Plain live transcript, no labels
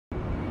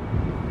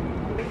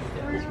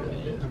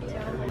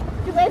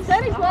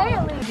finished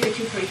lately. Do a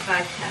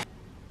 245 test.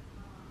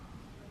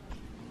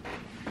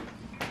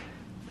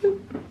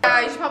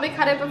 You should probably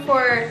cut it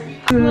before.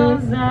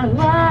 Close that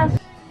last.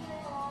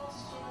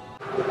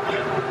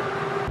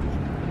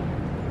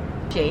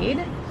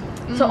 Jade.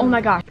 So, oh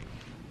my gosh.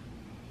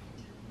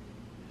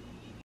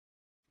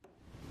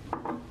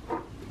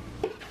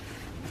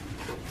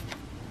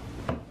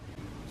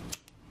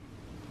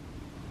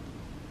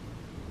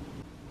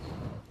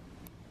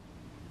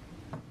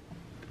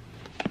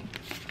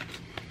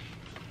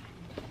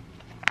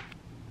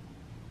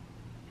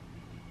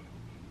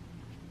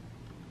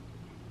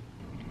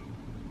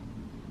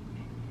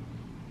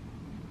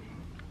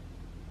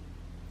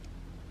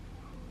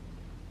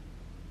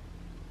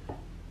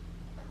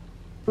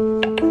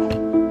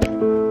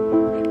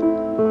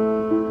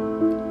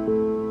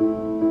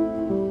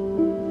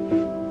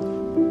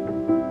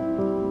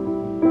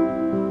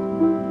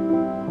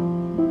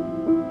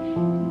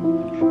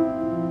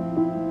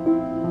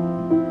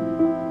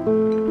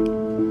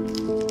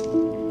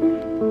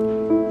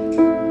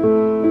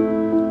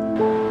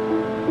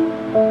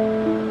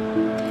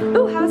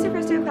 Ooh, how was your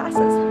first day of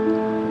classes?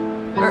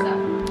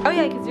 Oh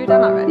yeah, because you're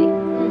done already.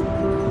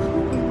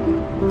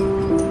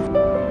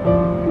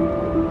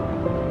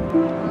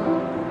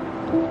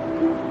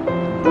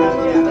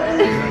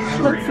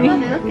 Let's see. They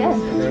look good.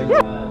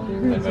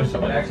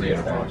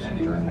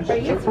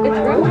 It's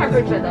room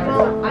temperature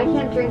though. I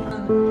can't drink.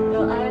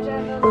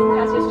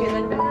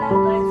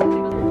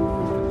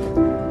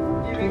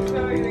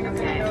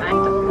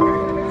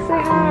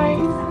 Say hi.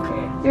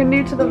 You're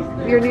new to the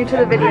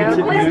video.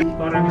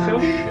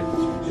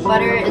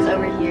 Butter is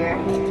over here.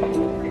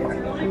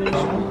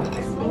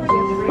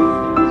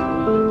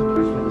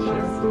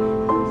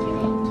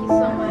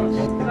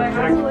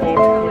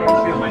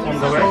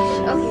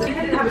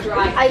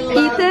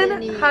 Ethan,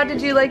 how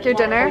did you like your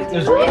dinner? It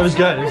was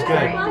good. It was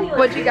good.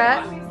 What'd you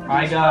get?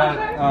 I got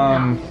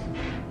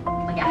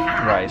Like a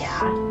hat. rice.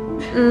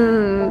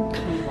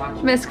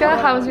 Miska,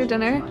 how was your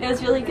dinner? It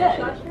was really good.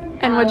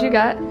 And what'd you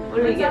get? What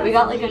did we get? We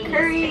got like a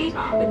curry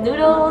with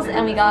noodles,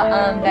 and we got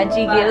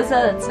veggie gyoza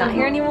that's not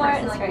here anymore.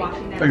 It's great.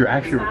 Oh, you're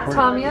actually recording.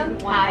 Tamia?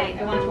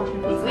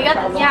 We got,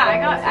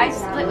 I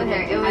split with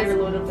her. It was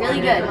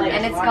really good.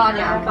 And it's gone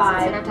now because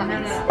it's in our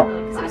tummies.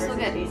 So it was so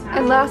good.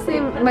 And lastly,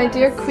 my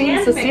dear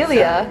Queen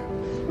Cecilia.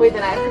 Wait,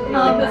 then I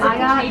I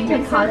got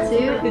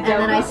tonkatsu and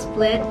then I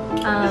split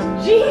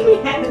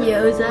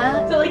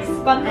gyoza so like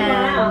spun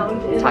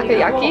and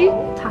Takoyaki?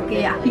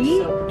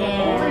 takoyaki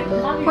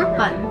and pork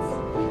buns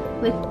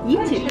with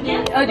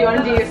YouTube. Oh, do you want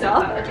to do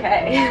yourself?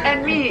 Okay.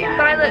 And me,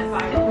 Violet.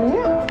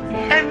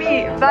 And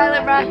me,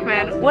 Violet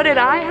Brackman. What did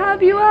I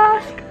have, you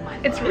ask?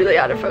 It's really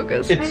out of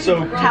focus. It's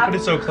so, you put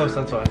it so close,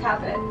 that's why.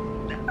 Tap it.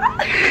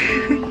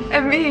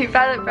 And me,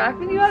 Violet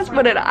Brackman, you ask?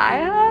 What did I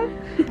have?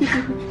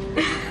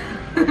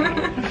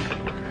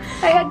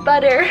 I had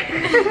butter.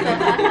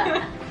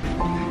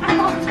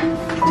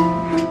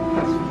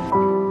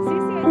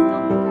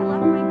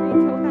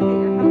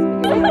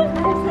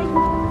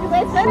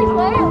 It's finished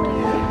lately.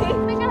 I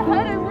think I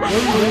had it right.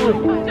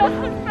 Just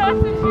as fast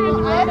as she was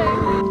running.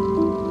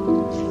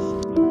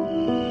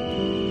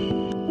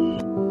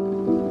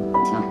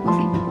 So we'll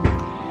see.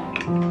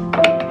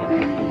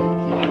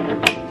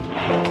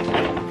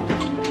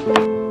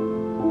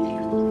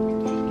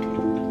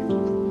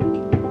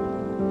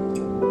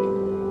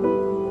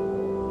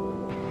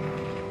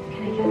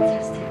 Can I get a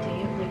tested day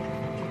of like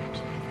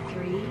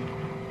 3?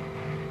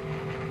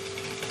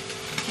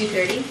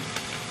 2:30.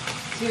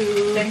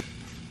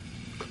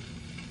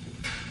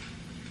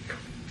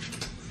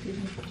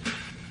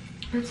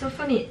 It's so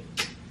funny.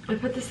 I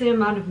put the same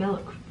amount of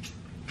milk.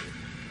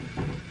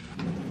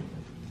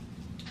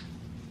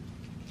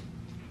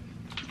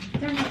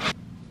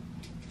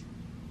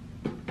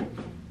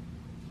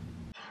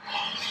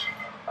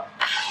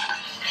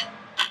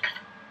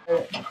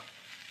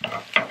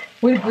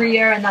 With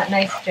Gruyere and that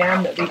nice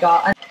jam that we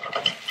got.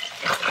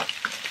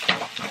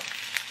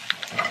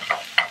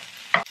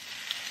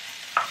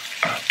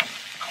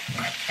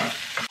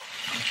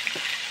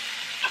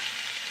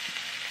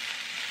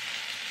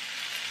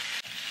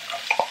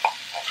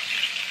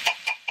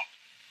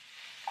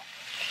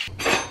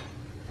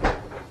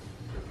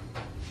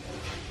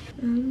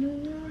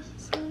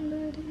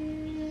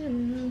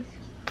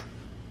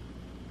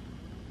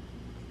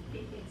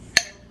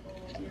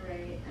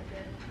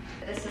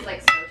 This is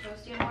like so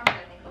toasty and warm, but I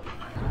think it'll be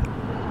fine.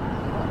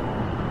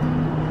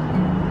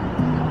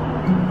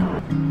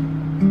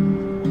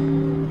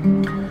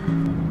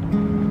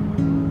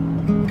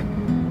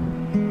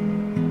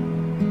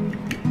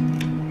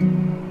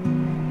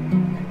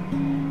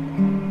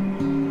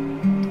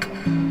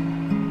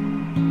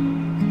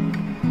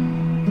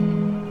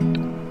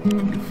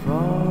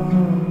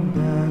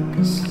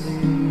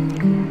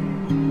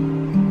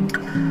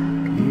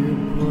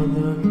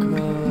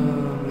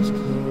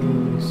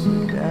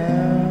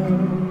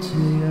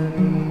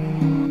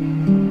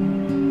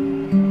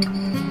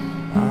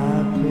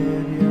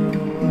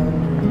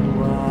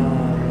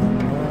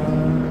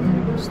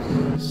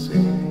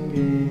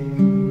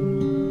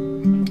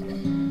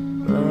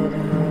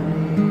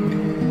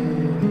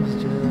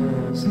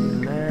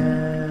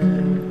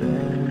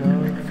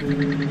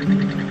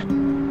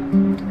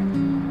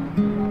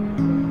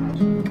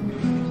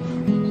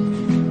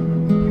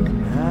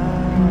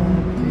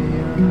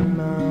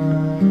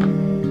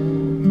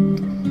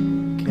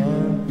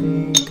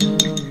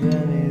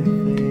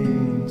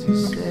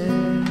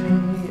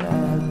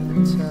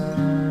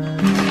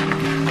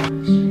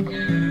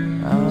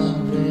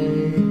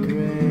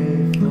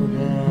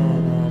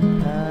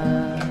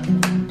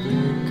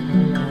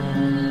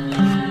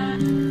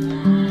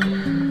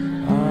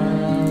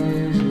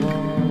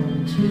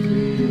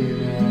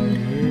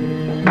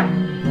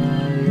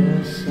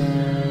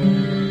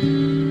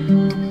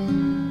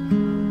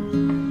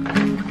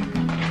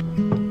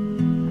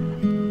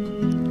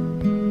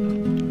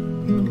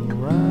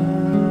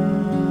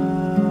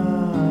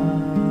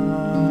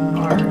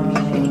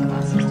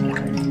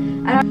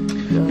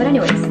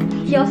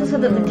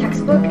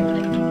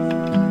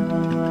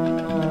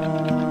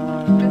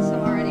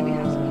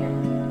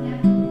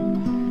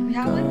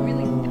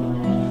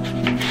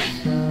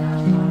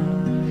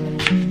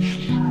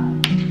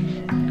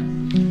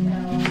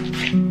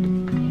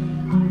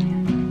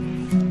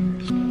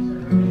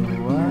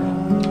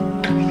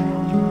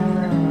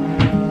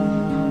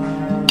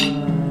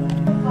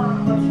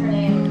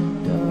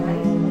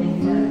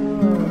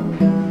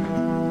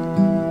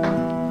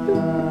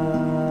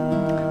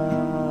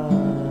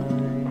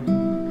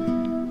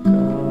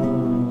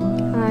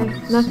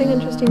 Nothing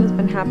interesting has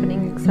been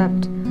happening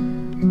except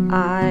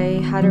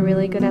I had a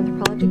really good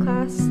anthropology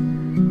class.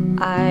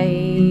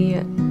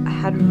 I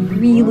had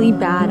really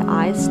bad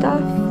eye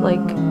stuff,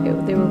 like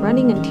they were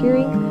running and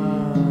tearing,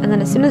 and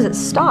then as soon as it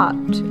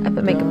stopped, I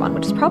put makeup on,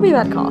 which is probably a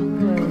bad call.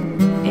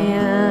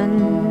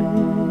 And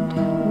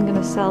I'm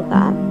gonna sell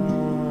that.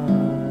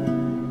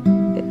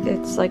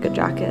 It's like a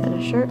jacket and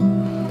a shirt.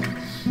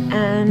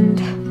 And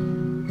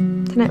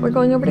tonight we're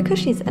going over to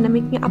Cushy's and I'm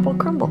making an apple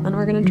crumble and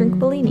we're gonna drink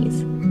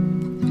Bellinis.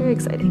 Very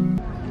exciting.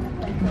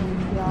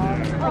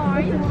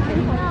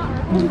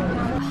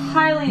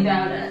 Highly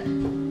doubt it.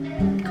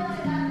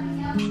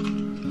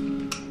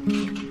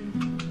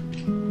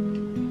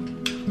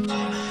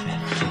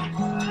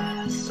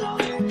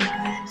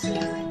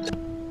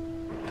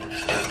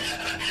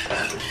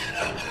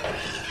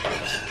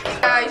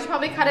 You should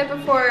probably cut it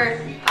before.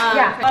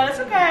 Yeah. Oh, that's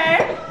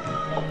okay.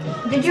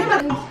 Did you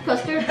put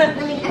custard?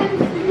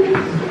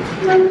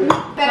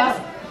 Best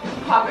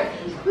pop it.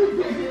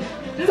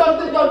 So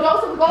don't go.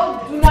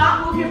 Do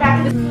not move your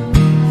back.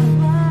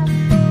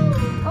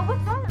 Oh,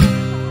 what's that?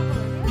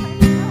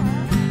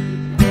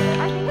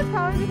 I think it's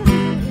probably because we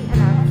didn't eat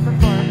enough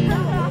before.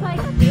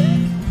 Like,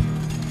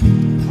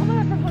 oh my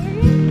god, from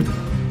Hungary?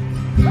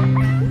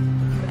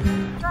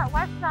 That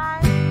west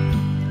side.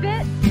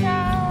 Bitch, no.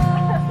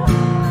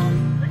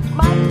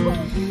 My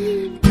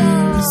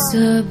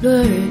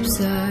Suburbs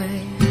I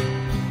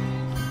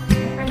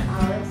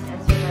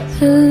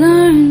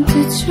learned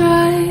to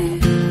try,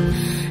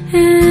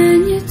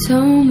 and you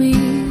told me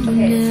you'll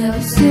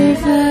never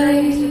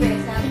survive.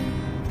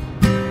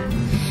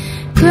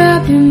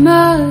 Grab your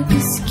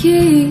mother's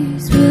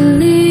keys, we'll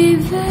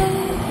leave it.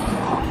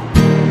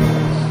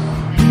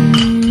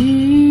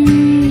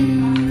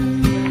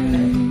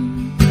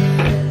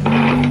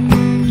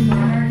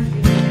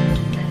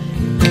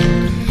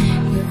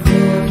 Your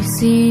voice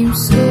seems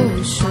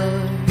so sure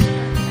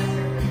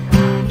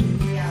that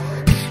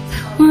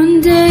one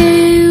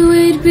day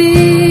we'd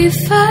be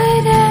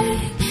fighting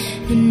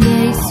an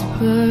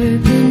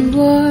ex-suburban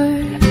war.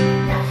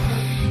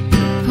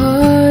 You're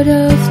part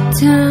of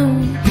town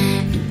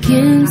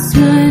against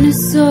mine. I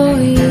saw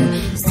you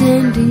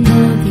standing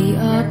on the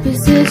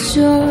opposite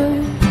shore.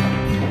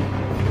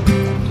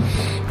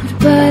 But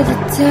by the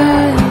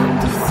time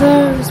the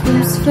first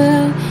bombs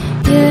fell,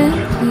 yeah,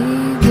 we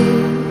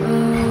were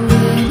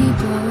already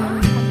born.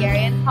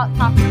 Hungarian hot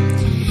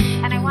chocolate.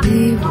 And I want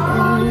We were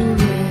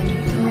already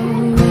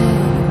born.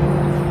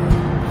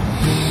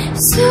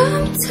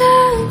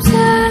 Sometimes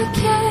I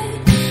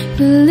can't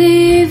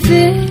believe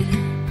it.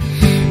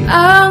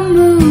 I'm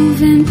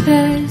moving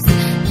past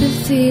the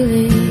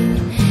feeling.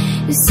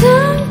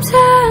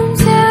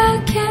 Sometimes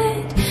I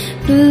can't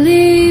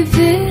believe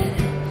it.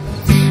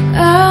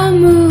 I'm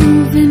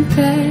moving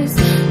past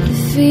the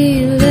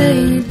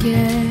feeling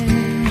again.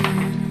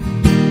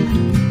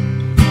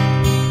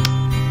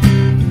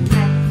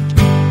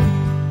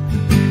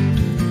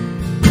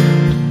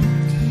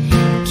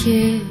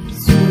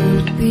 Kids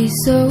won't be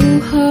so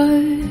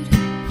hard,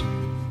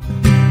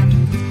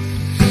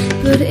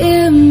 but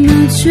in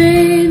my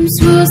dreams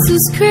we're still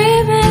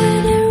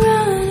screaming and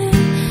running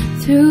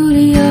through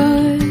the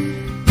yard.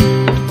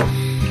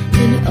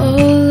 And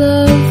all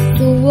of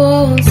the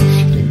walls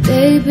that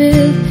they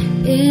built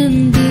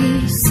in the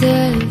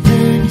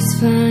 70s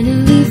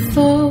finally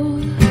fall.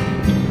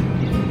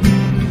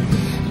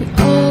 And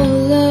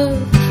all of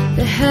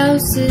the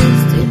houses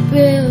they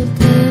built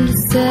in the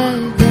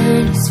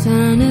 70s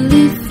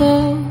finally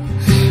fall.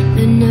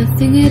 They're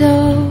nothing at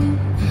all.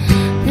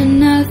 They're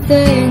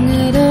nothing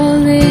at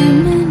all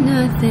in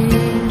nothing.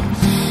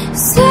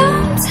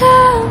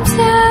 Sometimes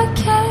I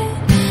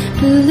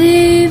can't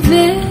believe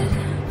it.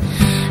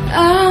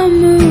 I'm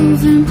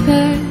moving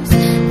past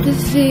the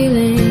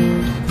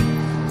feeling.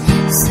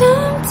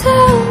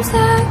 Sometimes I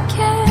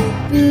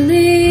can't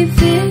believe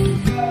it.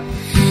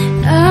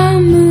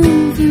 I'm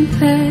moving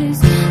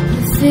past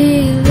the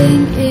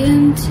feeling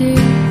into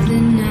the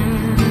night.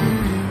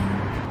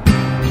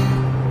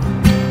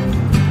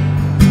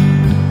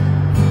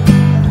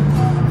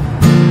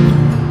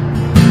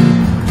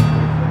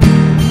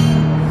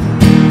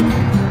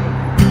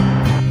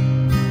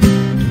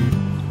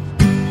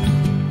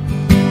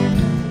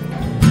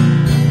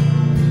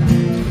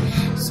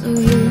 So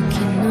you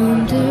can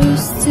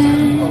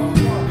understand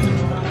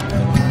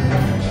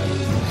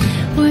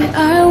why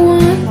I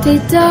want a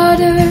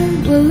daughter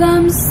while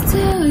I'm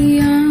still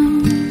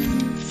young.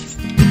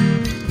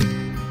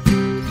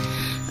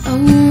 I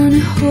wanna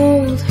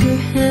hold her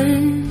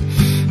hand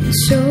and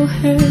show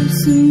her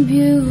some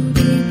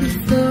beauty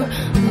before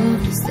all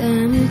this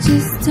damage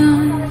is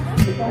done.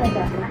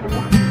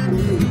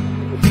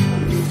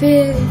 If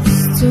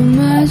it's too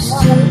much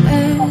to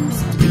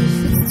ask, if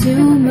it's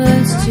too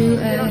much to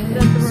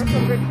ask,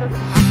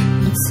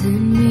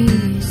 send me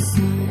a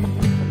sign.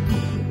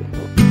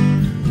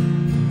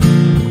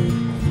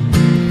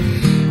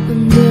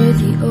 Under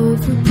the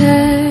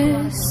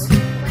overpass,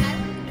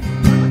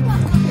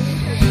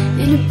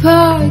 in a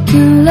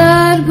parking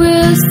lot,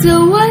 we're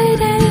still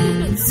waiting.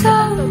 It's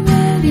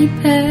already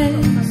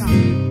past.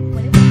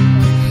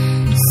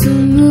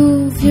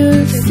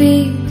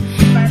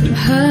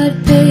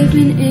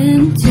 creeping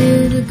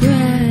into the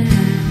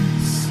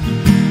grass.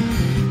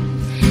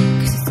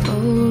 'Cause it's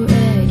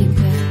already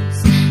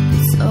past.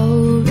 It's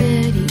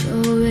already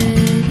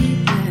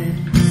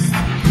past.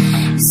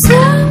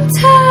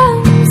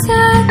 Sometimes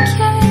I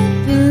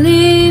can't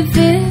believe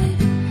it.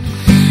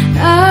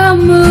 I'm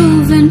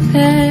moving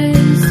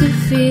past the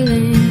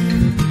feeling.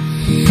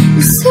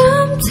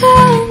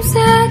 Sometimes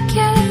I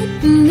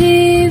can't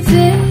believe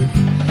it.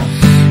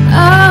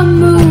 I'm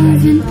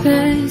moving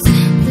past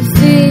the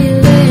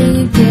feeling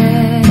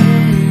again.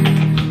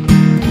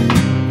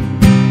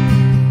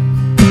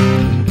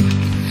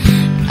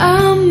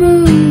 I'm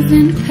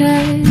moving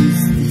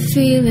past the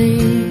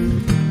feeling.